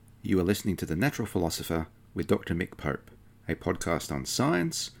You are listening to The Natural Philosopher with Dr. Mick Pope, a podcast on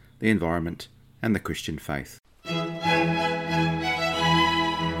science, the environment, and the Christian faith.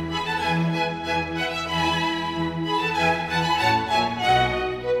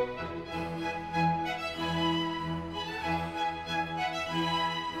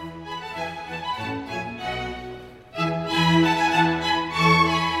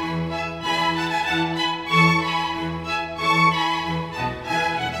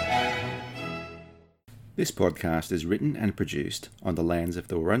 This podcast is written and produced on the lands of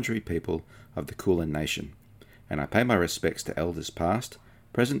the Wurundjeri people of the Kulin Nation, and I pay my respects to elders past,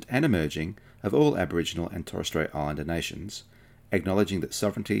 present and emerging of all Aboriginal and Torres Strait Islander nations, acknowledging that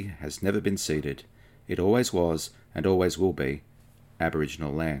sovereignty has never been ceded. It always was and always will be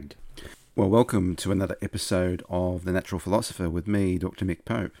Aboriginal land. Well, welcome to another episode of The Natural Philosopher with me, Dr. Mick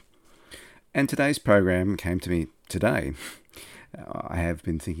Pope. And today's program came to me today. I have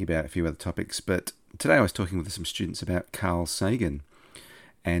been thinking about a few other topics, but today I was talking with some students about Carl Sagan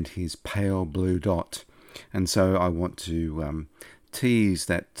and his pale blue dot. And so I want to tease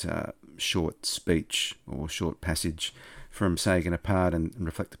that short speech or short passage from Sagan apart and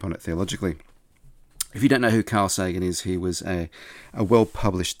reflect upon it theologically. If you don't know who Carl Sagan is, he was a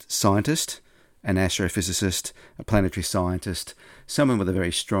well-published scientist, an astrophysicist, a planetary scientist, someone with a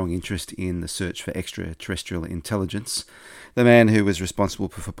very strong interest in the search for extraterrestrial intelligence, the man who was responsible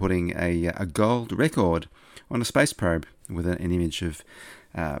for putting a gold record on a space probe with an image of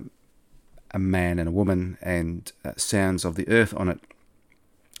a man and a woman and sounds of the earth on it.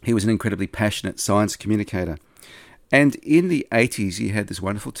 He was an incredibly passionate science communicator. And in the 80s, he had this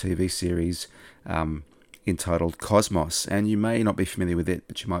wonderful TV series entitled Cosmos, and you may not be familiar with it,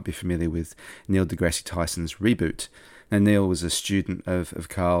 but you might be familiar with Neil deGrasse Tyson's Reboot. And Neil was a student of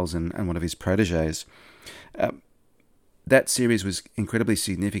Carl's and one of his proteges. That series was incredibly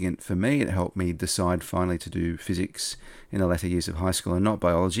significant for me. It helped me decide finally to do physics in the latter years of high school and not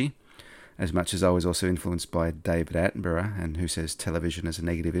biology, as much as I was also influenced by David Attenborough, and who says television is a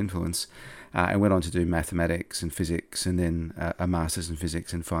negative influence, and went on to do mathematics and physics, and then a master's in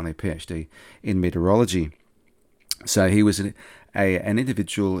physics, and finally a PhD in meteorology. So he was an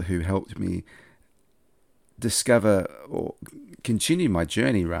individual who helped me discover or continue my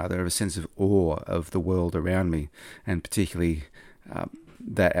journey, rather, of a sense of awe of the world around me, and particularly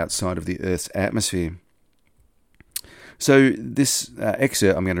that outside of the Earth's atmosphere. So this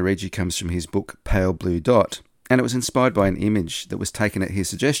excerpt I'm going to read you comes from his book Pale Blue Dot, and it was inspired by an image that was taken at his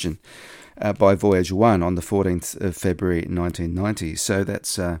suggestion by Voyager 1 on the 14th of February 1990. So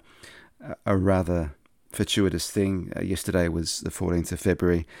that's a rather fortuitous thing. Yesterday was the 14th of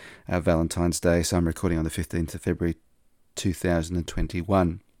February, Valentine's Day, so I'm recording on the 15th of February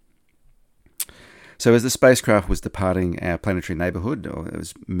 2021. So as the spacecraft was departing our planetary neighbourhood, or it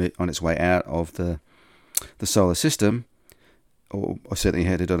was on its way out of the solar system, or certainly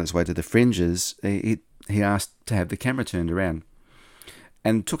headed on its way to the fringes, he asked to have the camera turned around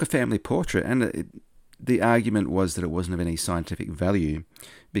and took a family portrait. And the argument was that it wasn't of any scientific value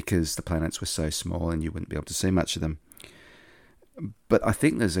because the planets were so small and you wouldn't be able to see much of them. But I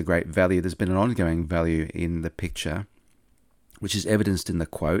think there's a great value. There's been an ongoing value in the picture, which is evidenced in the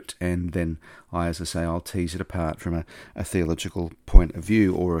quote, and then I'll tease it apart from a theological point of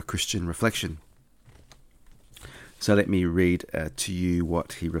view or a Christian reflection. So let me read to you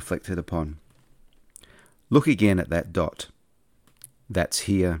what he reflected upon. Look again at that dot. That's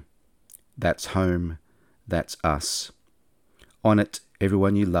here. That's home. That's us. On it,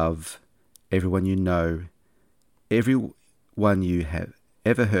 everyone you love, everyone you know, everyone you have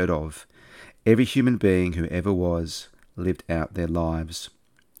ever heard of, every human being who ever was, lived out their lives.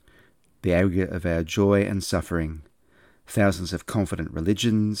 The aggregate of our joy and suffering, thousands of confident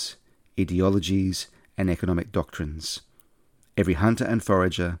religions, ideologies, and economic doctrines. Every hunter and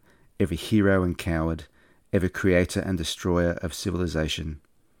forager, every hero and coward, every creator and destroyer of civilization.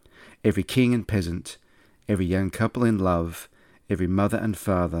 Every king and peasant, every young couple in love, every mother and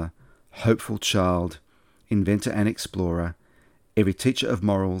father, hopeful child, inventor and explorer, every teacher of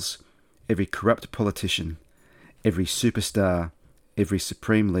morals, every corrupt politician, every superstar, every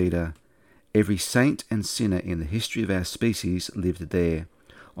supreme leader, every saint and sinner in the history of our species lived there,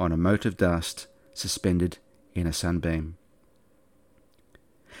 on a mote of dust, suspended in a sunbeam.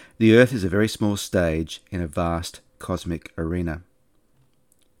 The earth is a very small stage in a vast cosmic arena.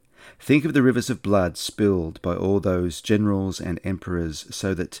 Think of the rivers of blood spilled by all those generals and emperors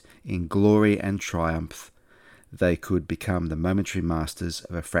so that in glory and triumph they could become the momentary masters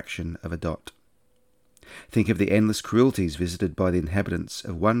of a fraction of a dot. Think of the endless cruelties visited by the inhabitants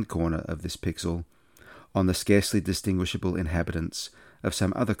of one corner of this pixel on the scarcely distinguishable inhabitants of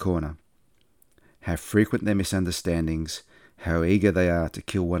some other corner. How frequent their misunderstandings, how eager they are to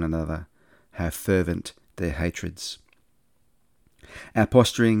kill one another, how fervent their hatreds. Our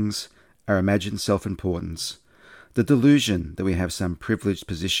posturings, our imagined self-importance, the delusion that we have some privileged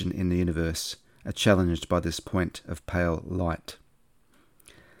position in the universe are challenged by this point of pale light.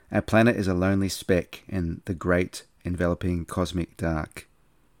 Our planet is a lonely speck in the great enveloping cosmic dark.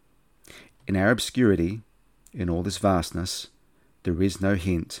 In our obscurity, in all this vastness, there is no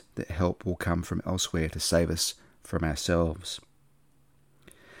hint that help will come from elsewhere to save us from ourselves.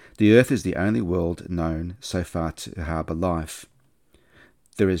 The earth is the only world known so far to harbour life.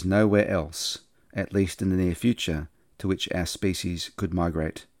 There is nowhere else, at least in the near future, to which our species could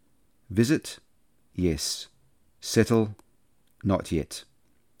migrate. Visit? Yes. Settle? Not yet.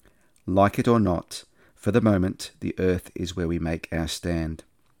 Like it or not, for the moment, the earth is where we make our stand.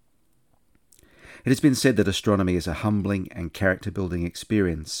 It has been said that astronomy is a humbling and character-building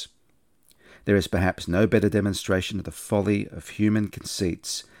experience. There is perhaps no better demonstration of the folly of human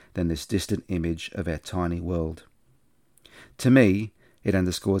conceits than this distant image of our tiny world. To me, it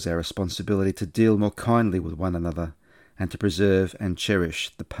underscores our responsibility to deal more kindly with one another and to preserve and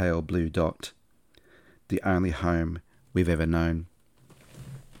cherish the pale blue dot, the only home we've ever known.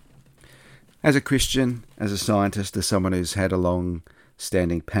 As a Christian, as a scientist, as someone who's had a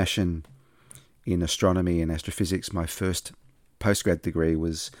long-standing passion in astronomy and astrophysics, my first postgrad degree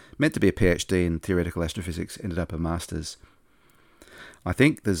was meant to be a PhD in theoretical astrophysics, ended up a master's. I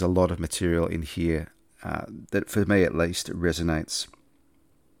think there's a lot of material in here that, for me at least, resonates.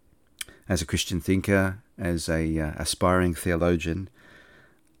 As a Christian thinker, as a aspiring theologian,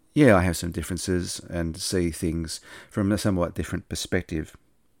 yeah, I have some differences and see things from a somewhat different perspective.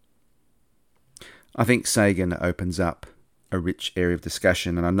 I think Sagan opens up a rich area of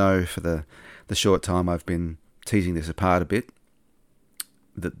discussion, and I know for the short time I've been teasing this apart a bit,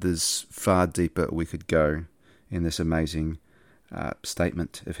 that there's far deeper we could go in this amazing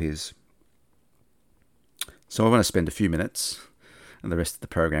statement of his. So I want to spend a few minutes and the rest of the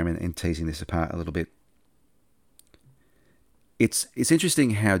program in teasing this apart a little bit. It's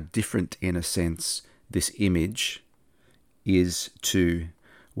interesting how different, in a sense, this image is to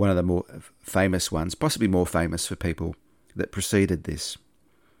one of the more famous ones, possibly more famous for people that preceded this.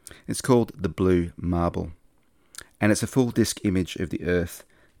 It's called the Blue Marble, and it's a full disc image of the Earth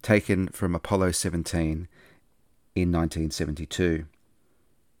taken from Apollo 17 in 1972.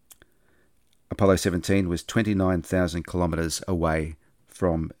 Apollo 17 was 29,000 kilometres away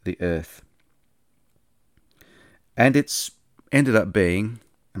from the Earth. And it's ended up being,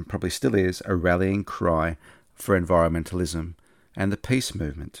 and probably still is, a rallying cry for environmentalism and the peace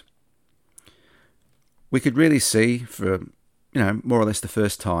movement. We could really see for, more or less the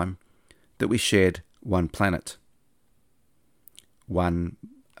first time that we shared one planet, one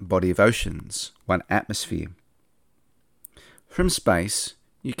body of oceans, one atmosphere. From space,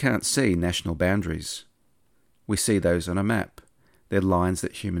 you can't see national boundaries. We see those on a map. They're lines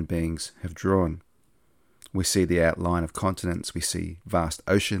that human beings have drawn. We see the outline of continents. We see vast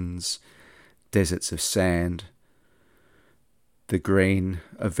oceans, deserts of sand, the green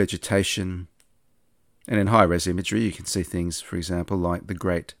of vegetation. And in high-res imagery, you can see things, for example, like the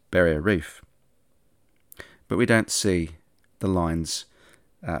Great Barrier Reef. But we don't see the lines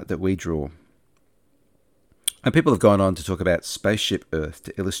that we draw. And people have gone on to talk about Spaceship Earth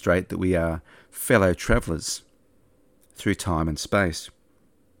to illustrate that we are fellow travellers through time and space.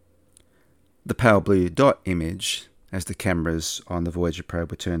 The pale blue dot image, as the cameras on the Voyager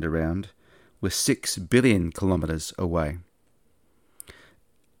probe were turned around, was 6 billion kilometres away.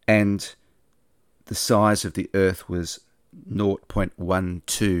 And the size of the Earth was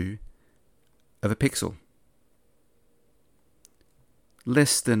 0.12 of a pixel.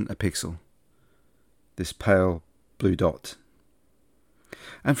 Less than a pixel. This pale blue dot.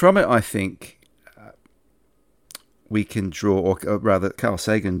 And from it, I think, we can draw, or rather Carl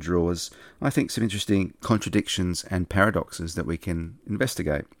Sagan draws, I think, some interesting contradictions and paradoxes that we can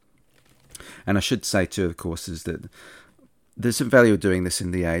investigate. And I should say too, of course, is that there's some value of doing this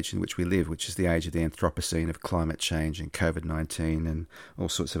in the age in which we live, which is the age of the Anthropocene, of climate change and COVID-19 and all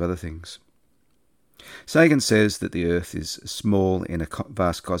sorts of other things. Sagan says that the Earth is small in a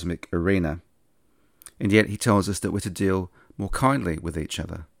vast cosmic arena, and yet he tells us that we're to deal more kindly with each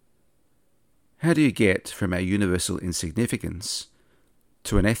other. How do you get from our universal insignificance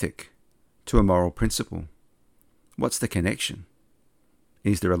to an ethic, to a moral principle? What's the connection?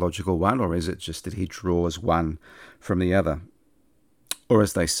 Is there a logical one, or is it just that he draws one from the other? Or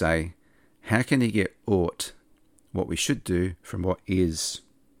as they say, how can he get aught, what we should do, from what is?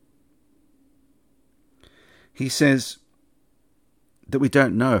 He says, that we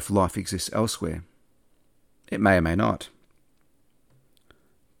don't know if life exists elsewhere. It may or may not.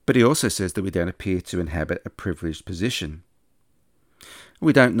 But he also says that we don't appear to inhabit a privileged position.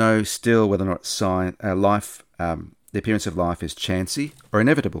 We don't know still whether or not the appearance of life is chancy or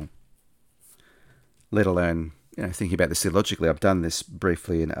inevitable, let alone thinking about this theologically. I've done this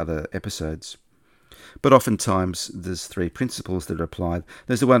briefly in other episodes. But oftentimes there's three principles that are applied.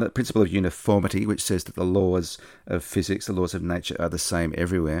 There's the principle of uniformity, which says that the laws of physics, the laws of nature are the same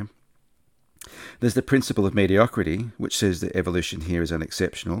everywhere. There's the principle of mediocrity, which says that evolution here is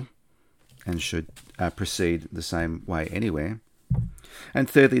unexceptional and should proceed the same way anywhere. And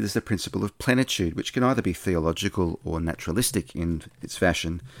thirdly, there's the principle of plenitude, which can either be theological or naturalistic in its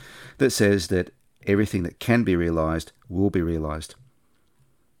fashion, that says that everything that can be realised will be realised.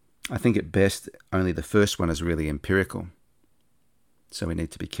 I think at best only the first one is really empirical, so we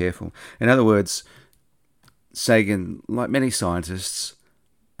need to be careful. In other words, Sagan, like many scientists,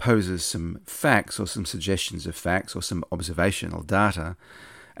 poses some facts or some suggestions of facts or some observational data,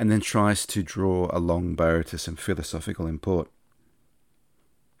 and then tries to draw a long bow to some philosophical import.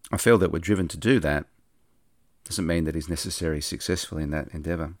 I feel that we're driven to do that. Doesn't mean that he's necessarily successful in that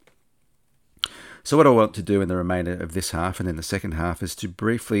endeavour. So what I want to do in the remainder of this half and in the second half is to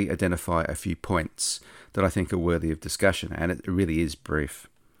briefly identify a few points that I think are worthy of discussion, and it really is brief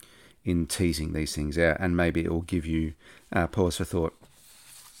in teasing these things out, and maybe it will give you pause for thought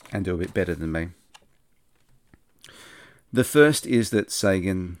and do a bit better than me. The first is that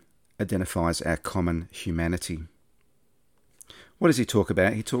Sagan identifies our common humanity. What does he talk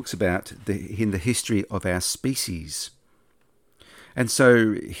about? He talks about in the history of our species. And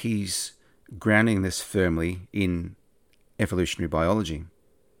so he's grounding this firmly in evolutionary biology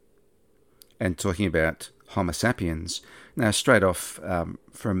and talking about Homo sapiens. Now, straight off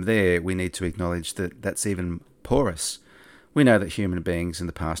from there, we need to acknowledge that that's even porous. We know that human beings in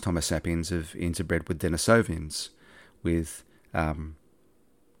the past, Homo sapiens, have interbred with Denisovians, with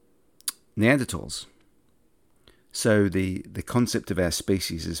Neanderthals. So the concept of our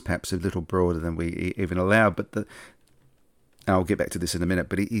species is perhaps a little broader than we even allow, but I'll get back to this in a minute,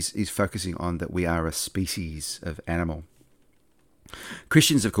 but he's focusing on that we are a species of animal.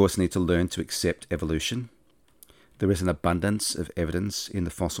 Christians, of course, need to learn to accept evolution. There is an abundance of evidence in the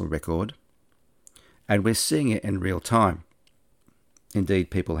fossil record, and we're seeing it in real time. Indeed,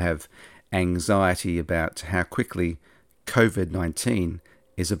 people have anxiety about how quickly COVID-19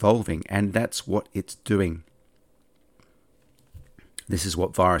 is evolving, and that's what it's doing. This is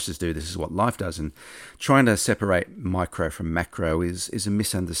what viruses do, this is what life does, and trying to separate micro from macro is a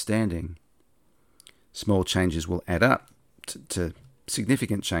misunderstanding. Small changes will add up to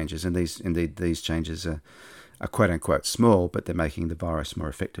significant changes, and these changes are quote-unquote small, but they're making the virus more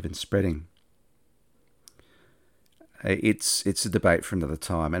effective in spreading. It's a debate for another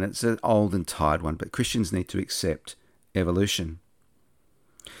time, and it's an old and tired one, but Christians need to accept evolution.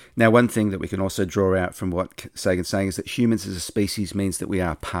 Now, one thing that we can also draw out from what Sagan's saying is that humans as a species means that we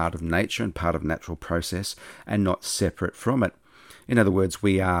are part of nature and part of natural process and not separate from it. In other words,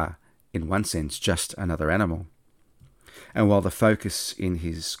 we are, in one sense, just another animal. And while the focus in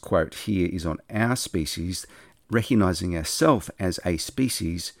his quote here is on our species, recognising ourselves as a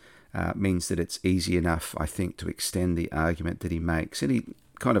species means that it's easy enough, I think, to extend the argument that he makes. And he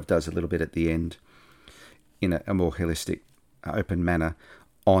kind of does a little bit at the end in a more holistic, open manner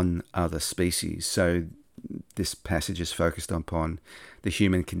on other species. So this passage is focused upon the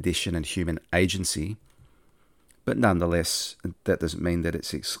human condition and human agency, but nonetheless, that doesn't mean that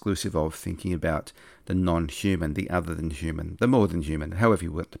it's exclusive of thinking about the non-human, the other than human, the more than human, however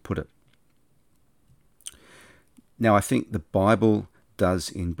you want to put it. Now, I think the Bible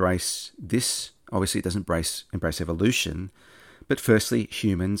does embrace this. Obviously, it doesn't embrace evolution, but firstly,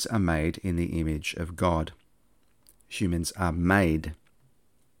 humans are made in the image of God. Humans are made,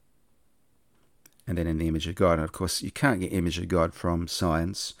 and then in the image of God. And of course, you can't get image of God from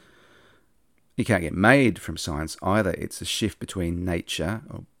science. You can't get made from science either. It's a shift between nature,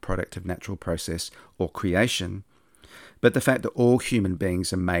 or product of natural process, or creation. But the fact that all human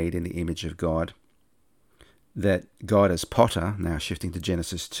beings are made in the image of God, that God as potter, now shifting to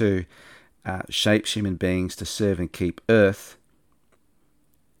Genesis 2, shapes human beings to serve and keep earth,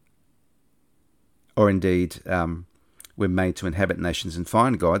 or indeed we're made to inhabit nations and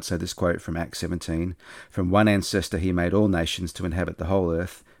find God. So this quote from Acts 17, from one ancestor he made all nations to inhabit the whole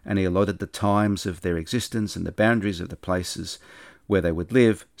earth, and he allotted the times of their existence and the boundaries of the places where they would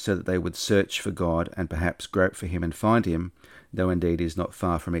live, so that they would search for God and perhaps grope for him and find him, though indeed he is not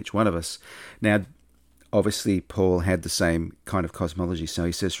far from each one of us. Now, obviously, Paul had the same kind of cosmology, so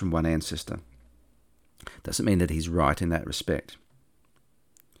he says from one ancestor. Doesn't mean that he's right in that respect.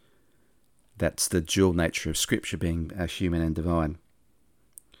 That's the dual nature of Scripture, being human and divine.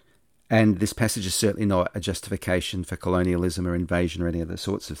 And this passage is certainly not a justification for colonialism or invasion or any other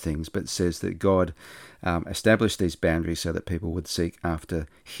sorts of things, but says that God established these boundaries so that people would seek after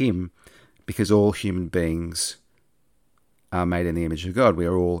him, because all human beings are made in the image of God. We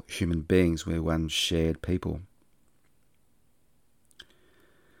are all human beings. We're one shared people.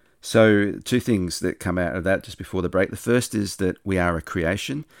 So 2 things that come out of that just before the break. The first is that we are a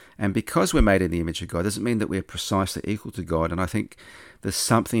creation, and because we're made in the image of God doesn't mean that we're precisely equal to God. And I think there's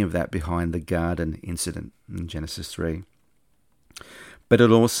something of that behind the garden incident in Genesis 3. But it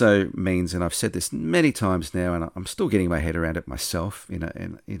also means, and I've said this many times now, and I'm still getting my head around it myself,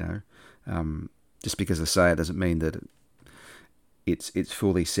 just because I say it doesn't mean that it's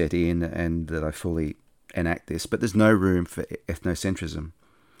fully set in and that I fully enact this, but there's no room for ethnocentrism.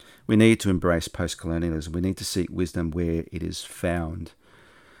 We need to embrace post-colonialism. We need to seek wisdom where it is found.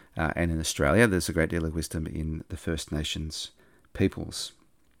 And in Australia, there's a great deal of wisdom in the First Nations peoples.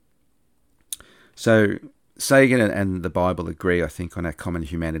 So Sagan and the Bible agree, I think, on our common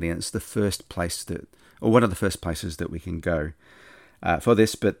humanity, and it's the first place one of the first places that we can go for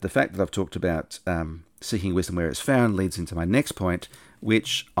this. But the fact that I've talked about seeking wisdom where it's found leads into my next point,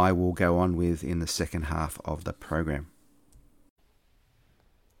 which I will go on with in the second half of the program.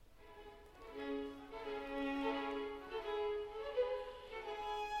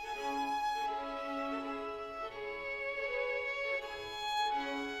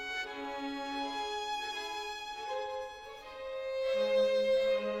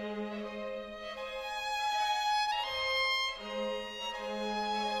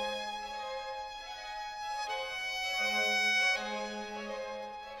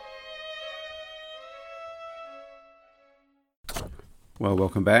 Well,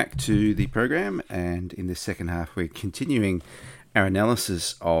 welcome back to the program, and in this second half we're continuing our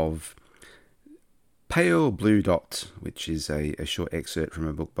analysis of Pale Blue Dot, which is a short excerpt from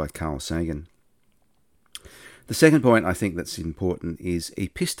a book by Carl Sagan. The second point I think that's important is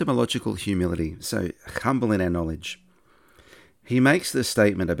epistemological humility, so humble in our knowledge. He makes the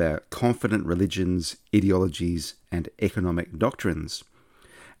statement about confident religions, ideologies, and economic doctrines.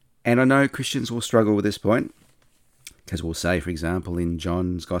 And I know Christians will struggle with this point, because we'll say, for example, in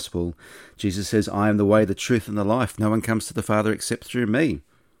John's Gospel, Jesus says, "I am the way, the truth, and the life. No one comes to the Father except through me."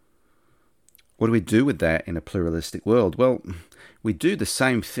 What do we do with that in a pluralistic world? Well, we do the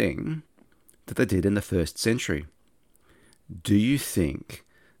same thing that they did in the first century. Do you think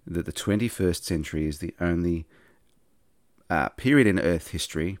that the 21st century is the only period in Earth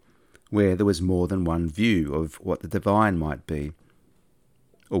history where there was more than one view of what the divine might be,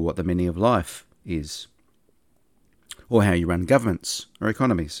 or what the meaning of life is, or how you run governments or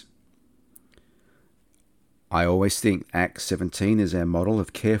economies? I always think Acts 17 is our model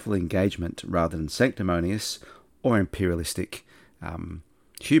of careful engagement rather than sanctimonious or imperialistic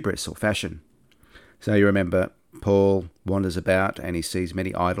hubris or fashion. So you remember, Paul wanders about and he sees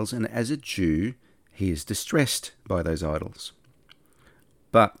many idols, and as a Jew, he is distressed by those idols.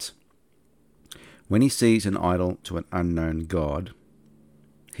 But when he sees an idol to an unknown God,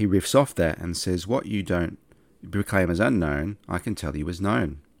 he riffs off that and says, "What you don't proclaim as unknown, I can tell you is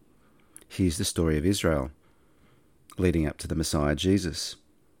known." Here's the story of Israel, leading up to the Messiah Jesus.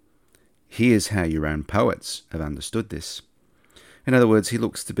 Here's how your own poets have understood this. In other words, he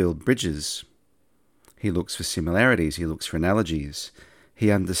looks to build bridges. He looks for similarities. He looks for analogies. He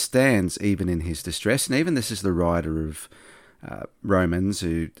understands even in his distress, and even this is the writer of Romans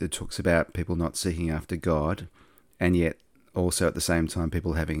who talks about people not seeking after God, and yet also at the same time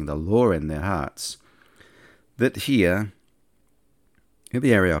people having the law in their hearts. That here,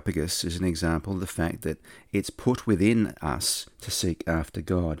 the Areopagus is an example of the fact that it's put within us to seek after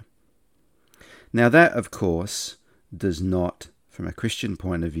God. Now that, of course, does not, from a Christian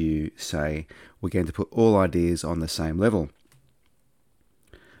point of view, say we're going to put all ideas on the same level.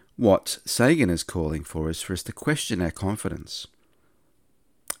 What Sagan is calling for is for us to question our confidence.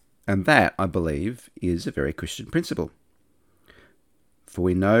 And that, I believe, is a very Christian principle. For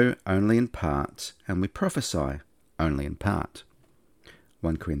we know only in part, and we prophesy only in part.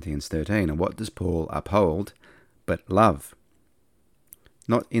 1 Corinthians 13. And what does Paul uphold but love?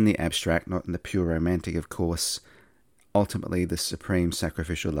 Not in the abstract, not in the pure romantic, of course, ultimately the supreme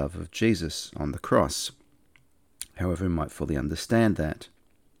sacrificial love of Jesus on the cross. However, we might fully understand that.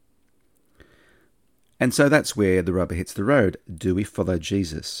 And so that's where the rubber hits the road. Do we follow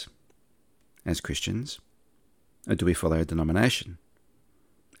Jesus as Christians? Or do we follow a denomination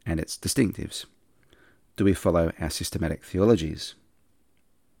and its distinctives? Do we follow our systematic theologies?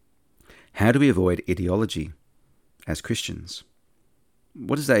 How do we avoid ideology as Christians?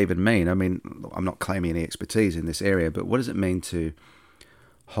 what does that even mean? I mean, I'm not claiming any expertise in this area, but what does it mean to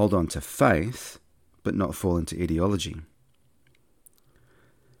hold on to faith but not fall into ideology?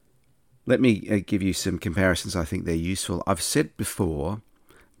 Let me give you some comparisons. I think they're useful. I've said before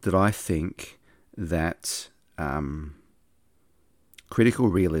that I think that critical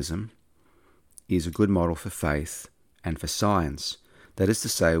realism is a good model for faith and for science. That is to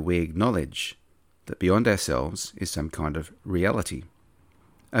say, we acknowledge that beyond ourselves is some kind of reality,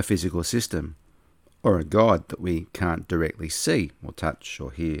 a physical system, or a God that we can't directly see or touch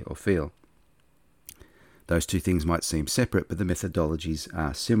or hear or feel. Those two things might seem separate, but the methodologies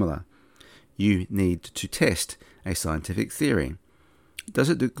are similar. You need to test a scientific theory. Does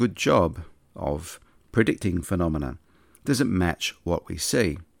it do a good job of predicting phenomena? Does it match what we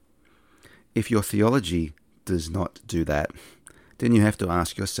see? If your theology does not do that, then you have to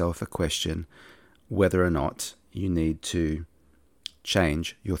ask yourself a question whether or not you need to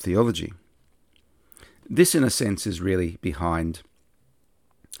change your theology. This, in a sense, is really behind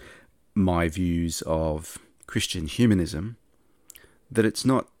my views of Christian humanism, that it's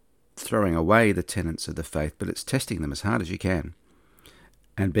not throwing away the tenets of the faith, but it's testing them as hard as you can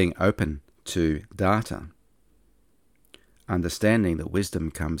and being open to data, understanding that wisdom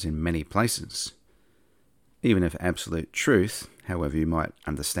comes in many places, even if absolute truth, however you might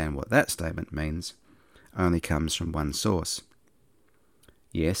understand what that statement means, only comes from one source.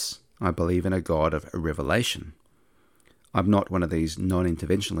 Yes, I believe in a God of revelation. I'm not one of these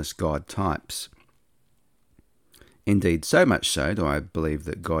non-interventionist God types. Indeed, so much so do I believe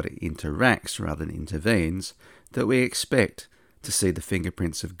that God interacts rather than intervenes, that we expect to see the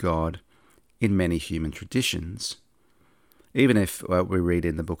fingerprints of God in many human traditions. Even if we read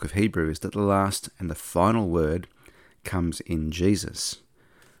in the book of Hebrews that the last and the final word comes in Jesus.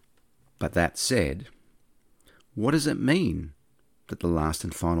 But that said, what does it mean that the last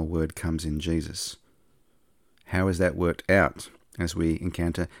and final word comes in Jesus? How is that worked out as we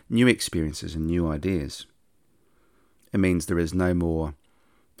encounter new experiences and new ideas? It means there is no more,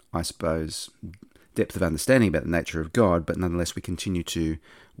 I suppose, depth of understanding about the nature of God, but nonetheless we continue to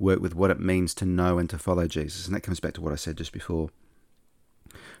work with what it means to know and to follow Jesus. And that comes back to what I said just before.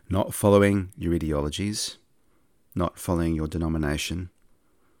 Not following your ideologies, not following your denomination.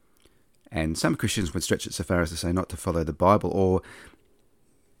 And some Christians would stretch it so far as to say not to follow the Bible, or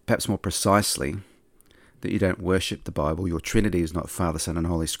perhaps more precisely, that you don't worship the Bible. Your Trinity is not Father, Son, and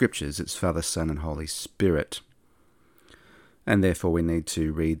Holy Scriptures. It's Father, Son, and Holy Spirit. And therefore we need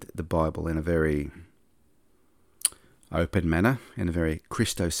to read the Bible in a very open manner, in a very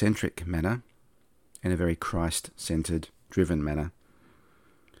Christocentric manner, in a very Christ-centered, driven manner.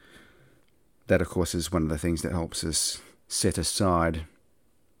 That, of course, is one of the things that helps us set aside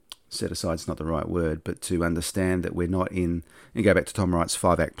is not the right word, but to understand that we're not in, and go back to Tom Wright's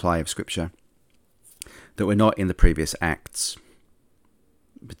 5-act play of Scripture, that we're not in the previous acts,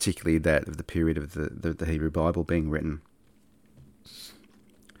 particularly that of the period of the Hebrew Bible being written.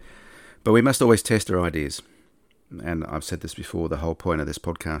 But we must always test our ideas. And I've said this before, the whole point of this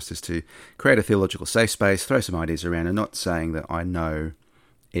podcast is to create a theological safe space, throw some ideas around, and not saying that I know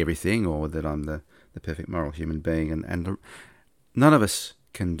everything or that I'm the perfect moral human being. And none of us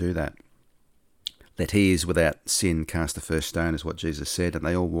can do that. Let he is without sin cast the first stone, is what Jesus said, and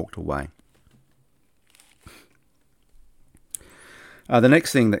they all walked away. The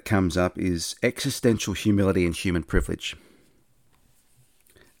next thing that comes up is existential humility and human privilege,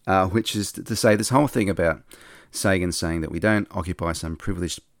 which is to say this whole thing about Sagan saying that we don't occupy some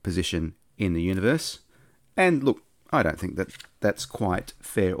privileged position in the universe. And look, I don't think that that's quite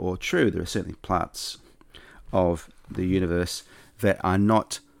fair or true. There are certainly parts of the universe that are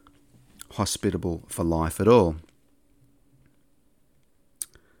not hospitable for life at all.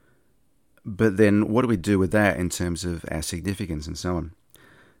 But then what do we do with that in terms of our significance and so on?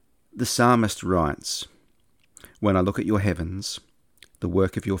 The psalmist writes, "When I look at your heavens, the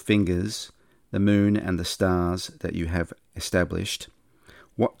work of your fingers, the moon and the stars that you have established,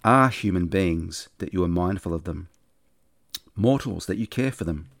 what are human beings that you are mindful of them? Mortals that you care for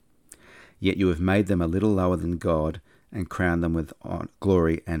them. Yet you have made them a little lower than God and crowned them with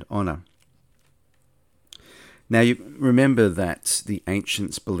glory and honour." Now you remember that the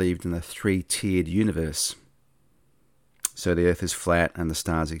ancients believed in a three-tiered universe. So the earth is flat and the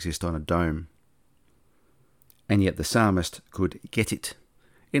stars exist on a dome. And yet the psalmist could get it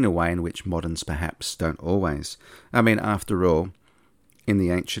in a way in which moderns perhaps don't always. I mean, after all, in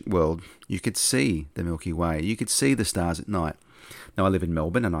the ancient world, you could see the Milky Way. You could see the stars at night. Now, I live in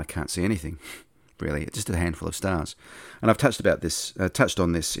Melbourne and I can't see anything, really. It's just a handful of stars. And I've touched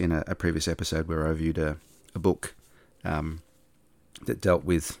on this in a previous episode where I reviewed a book that dealt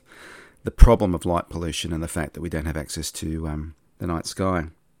with the problem of light pollution and the fact that we don't have access to the night sky.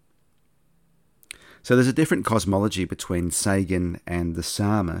 So there's a different cosmology between Sagan and the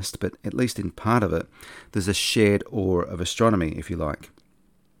psalmist, but at least in part of it, there's a shared awe of astronomy, if you like.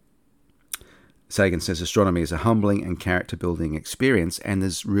 Sagan says astronomy is a humbling and character-building experience, and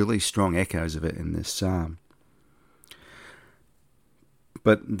there's really strong echoes of it in this psalm.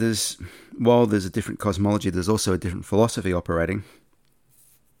 But while there's a different cosmology, there's also a different philosophy operating.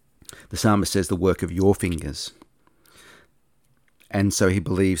 The psalmist says the work of your fingers. And so he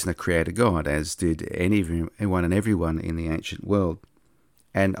believes in a creator God, as did anyone and everyone in the ancient world,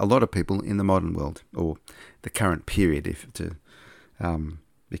 and a lot of people in the modern world, or the current period, if to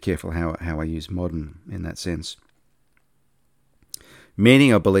be careful how I use modern in that sense.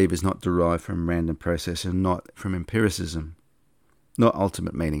 Meaning, I believe, is not derived from random process and not from empiricism, not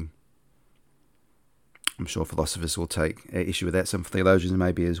ultimate meaning. I'm sure philosophers will take issue with that, some theologians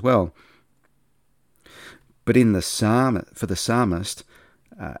maybe as well. But in the psalm, for the psalmist,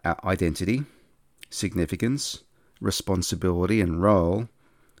 our identity, significance, responsibility and role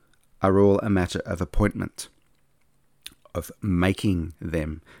are all a matter of appointment, of making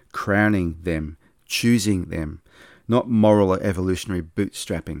them, crowning them, choosing them, not moral or evolutionary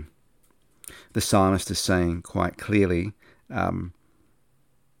bootstrapping. The psalmist is saying quite clearly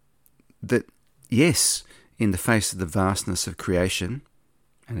that, yes, in the face of the vastness of creation,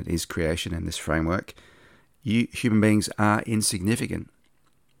 and it is creation in this framework, human beings are insignificant.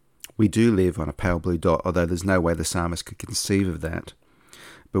 We do live on a pale blue dot, although there's no way the psalmist could conceive of that.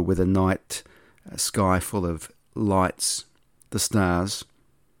 But with a night sky full of lights, the stars,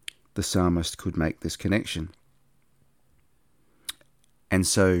 the psalmist could make this connection. And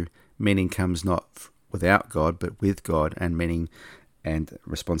so meaning comes not without God, but with God, and meaning and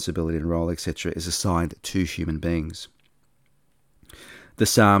responsibility and role, etc., is assigned to human beings. The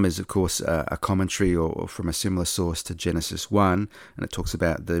psalm is, of course, a commentary or from a similar source to Genesis 1, and it talks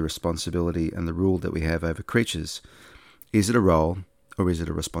about the responsibility and the rule that we have over creatures. Is it a role or is it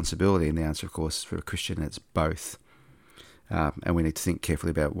a responsibility? And the answer, of course, for a Christian, it's both. And we need to think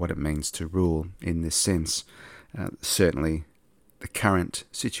carefully about what it means to rule in this sense. Certainly, the current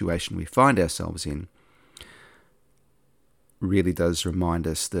situation we find ourselves in really does remind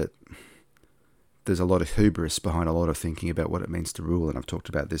us that there's a lot of hubris behind a lot of thinking about what it means to rule, and I've talked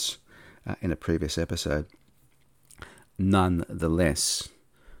about this in a previous episode. Nonetheless,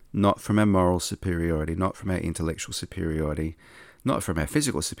 not from our moral superiority, not from our intellectual superiority, not from our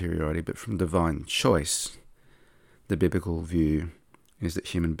physical superiority, but from divine choice. The biblical view is that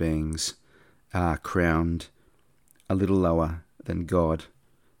human beings are crowned a little lower than God,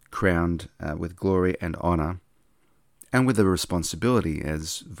 crowned with glory and honour, and with a responsibility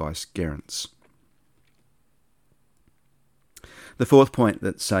as vicegerents. The fourth point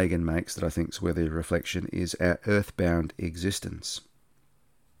that Sagan makes that I think is worthy of reflection is our earthbound existence.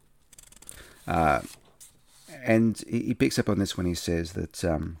 And he picks up on this when he says that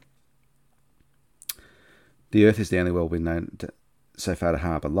the earth is the only world we've known so far to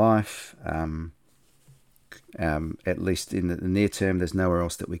harbour life. At least in the near term, there's nowhere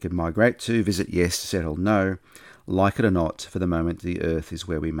else that we could migrate to. Visit, yes. Settle, no. Like it or not, for the moment, the earth is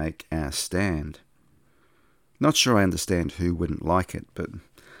where we make our stand. Not sure I understand who wouldn't like it, but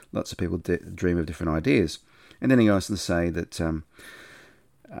lots of people dream of different ideas. And then he goes on to say that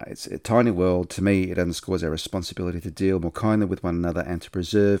it's a tiny world. To me, it underscores our responsibility to deal more kindly with one another and to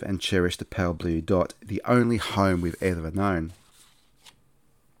preserve and cherish the pale blue dot, the only home we've ever known.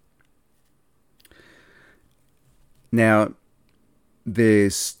 Now,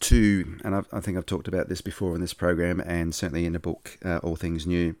 there's two, and I think I've talked about this before in this program, and certainly in the book, All Things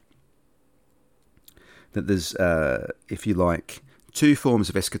New, that there's, if you like, two forms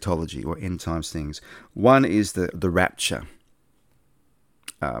of eschatology or end times things. One is the rapture.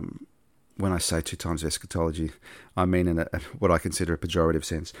 When I say two times of eschatology, I mean in what I consider a pejorative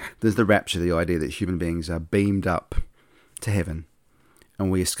sense. There's the rapture, the idea that human beings are beamed up to heaven, and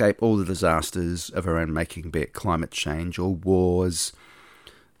we escape all the disasters of our own making, be it climate change or wars,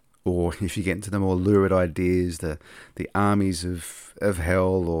 or if you get into the more lurid ideas, the armies of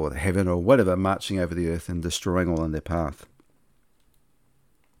hell or heaven or whatever marching over the earth and destroying all in their path.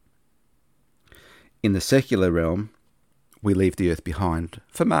 In the secular realm, we leave the earth behind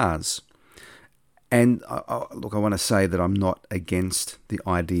for Mars. And look, I want to say that I'm not against the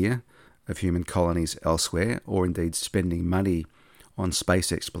idea of human colonies elsewhere, or indeed spending money on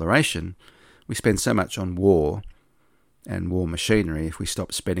space exploration. We spend so much on war and war machinery. If we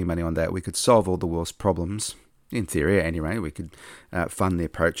stopped spending money on that, we could solve all the world's problems. In theory, anyway, we could fund the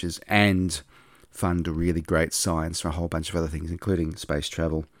approaches and fund really great science for a whole bunch of other things, including space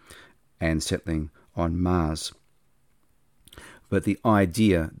travel and settling on Mars. But the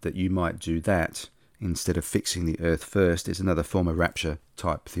idea that you might do that instead of fixing the earth first is another form of rapture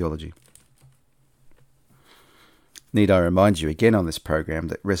type theology. Need I remind you again on this program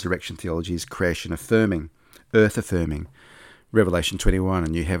that resurrection theology is creation affirming, earth affirming. Revelation 21, a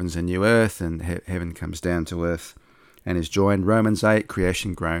new heavens and new earth, and heaven comes down to earth and is joined. Romans 8,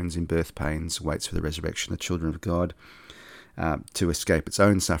 creation groans in birth pains, waits for the resurrection of the children of God to escape its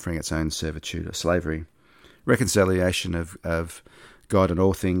own suffering, its own servitude or slavery. Reconciliation of God and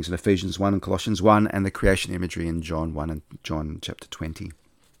all things in Ephesians 1 and Colossians 1, and the creation imagery in John 1 and John chapter 20.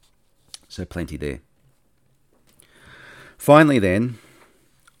 So plenty there. Finally then,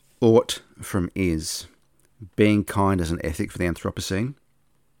 ought from is. Being kind as an ethic for the Anthropocene.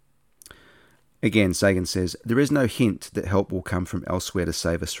 Again, Sagan says, there is no hint that help will come from elsewhere to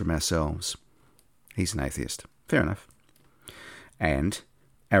save us from ourselves. He's an atheist. Fair enough. And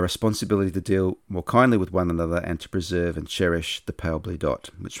our responsibility to deal more kindly with one another and to preserve and cherish the pale blue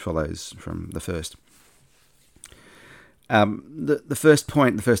dot, which follows from the first. The first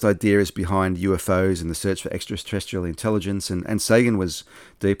point, the first idea is behind UFOs and the search for extraterrestrial intelligence, and Sagan was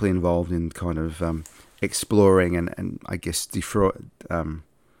deeply involved in kind of exploring and I guess defrauding,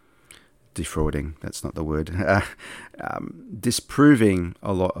 that's not the word, disproving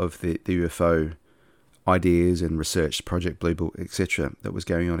a lot of the UFO ideas and research, Project Blue Book, etc., that was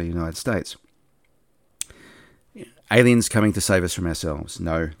going on in the United States. Aliens coming to save us from ourselves.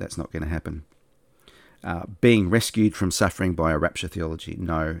 No, that's not going to happen. Being rescued from suffering by a rapture theology.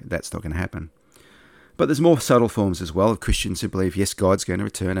 No, that's not going to happen. But there's more subtle forms as well of Christians who believe, yes, God's going to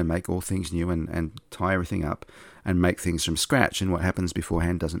return and make all things new and tie everything up and make things from scratch, and what happens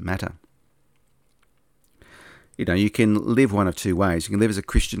beforehand doesn't matter. You know, you can live one of two ways. You can live as a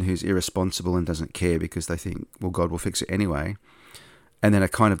Christian who's irresponsible and doesn't care because they think, well, God will fix it anyway. And then a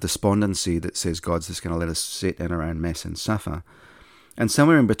kind of despondency that says God's just going to let us sit in our own mess and suffer. And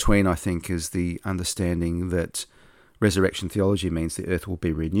somewhere in between, I think, is the understanding that resurrection theology means the earth will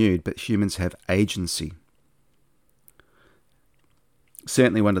be renewed, but humans have agency.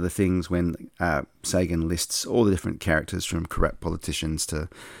 Certainly one of the things when Sagan lists all the different characters from corrupt politicians to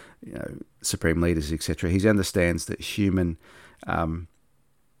supreme leaders, etc., he understands that human, and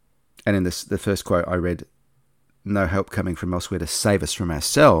in the first quote I read, no help coming from elsewhere to save us from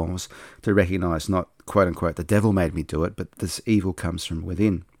ourselves, to recognise not, quote-unquote, the devil made me do it, but this evil comes from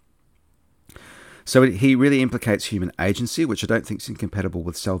within. So he really implicates human agency, which I don't think is incompatible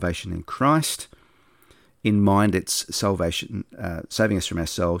with salvation in Christ. In mind, it's salvation, saving us from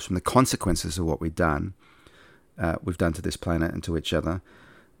ourselves, from the consequences of what we've done to this planet and to each other,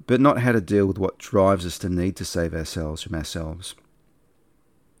 but not how to deal with what drives us to need to save ourselves from ourselves.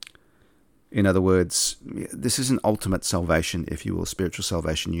 In other words, this isn't ultimate salvation, if you will, spiritual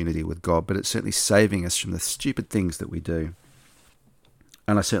salvation, unity with God, but it's certainly saving us from the stupid things that we do.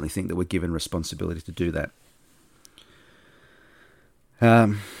 And I certainly think that we're given responsibility to do that.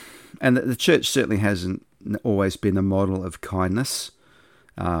 And the church certainly hasn't always been a model of kindness.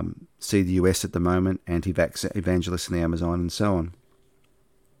 See the US at the moment, anti-vax evangelists in the Amazon and so on.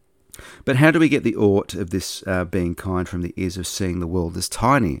 But how do we get the ought of this being kind from the is of seeing the world as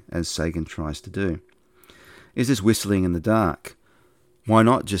tiny, as Sagan tries to do? Is this whistling in the dark? Why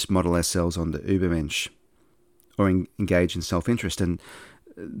not just model ourselves on the Übermensch or engage in self-interest? And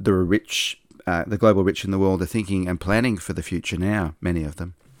the rich, the global rich in the world are thinking and planning for the future now, many of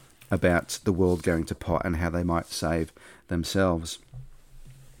them, about the world going to pot and how they might save themselves.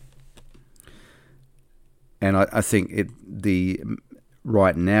 And I think the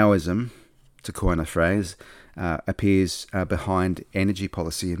right nowism, to coin a phrase, appears behind energy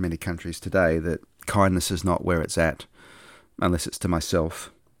policy in many countries today, that kindness is not where it's at unless it's to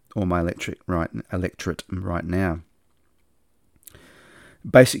myself or my electorate right now.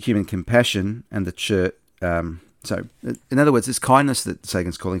 Basic human compassion and the church. So, in other words, this kindness that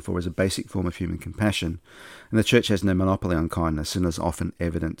Sagan's calling for is a basic form of human compassion, and the church has no monopoly on kindness and is often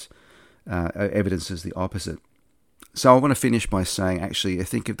evidences the opposite. So I want to finish by saying, actually, I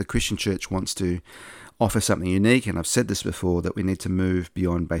think if the Christian church wants to offer something unique, and I've said this before, that we need to move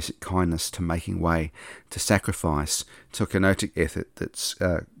beyond basic kindness to making way, to sacrifice, to a kenotic ethic that's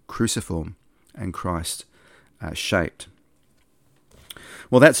cruciform and Christ shaped.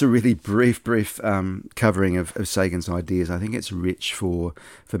 Well, that's a really brief covering of Sagan's ideas. I think it's rich for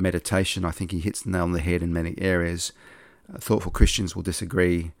meditation. I think he hits the nail on the head in many areas. Thoughtful Christians will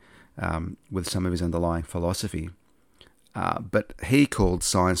disagree with some of his underlying philosophy. But he called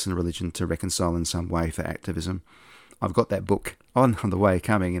science and religion to reconcile in some way for activism. I've got that book on the way,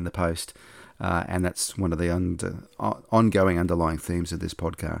 coming in the post, and that's one of the ongoing underlying themes of this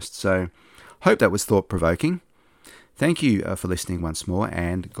podcast. So hope that was thought-provoking. Thank you for listening once more,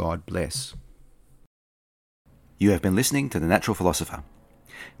 and God bless. You have been listening to The Natural Philosopher.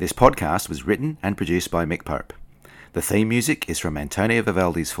 This podcast was written and produced by Mick Pope. The theme music is from Antonio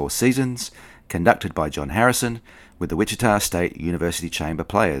Vivaldi's Four Seasons, conducted by John Harrison with the Wichita State University Chamber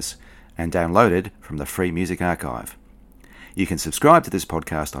Players, and downloaded from the Free Music Archive. You can subscribe to this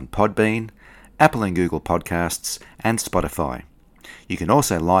podcast on Podbean, Apple and Google Podcasts, and Spotify. You can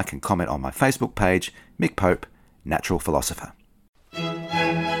also like and comment on my Facebook page, Mick Pope, Natural Philosopher.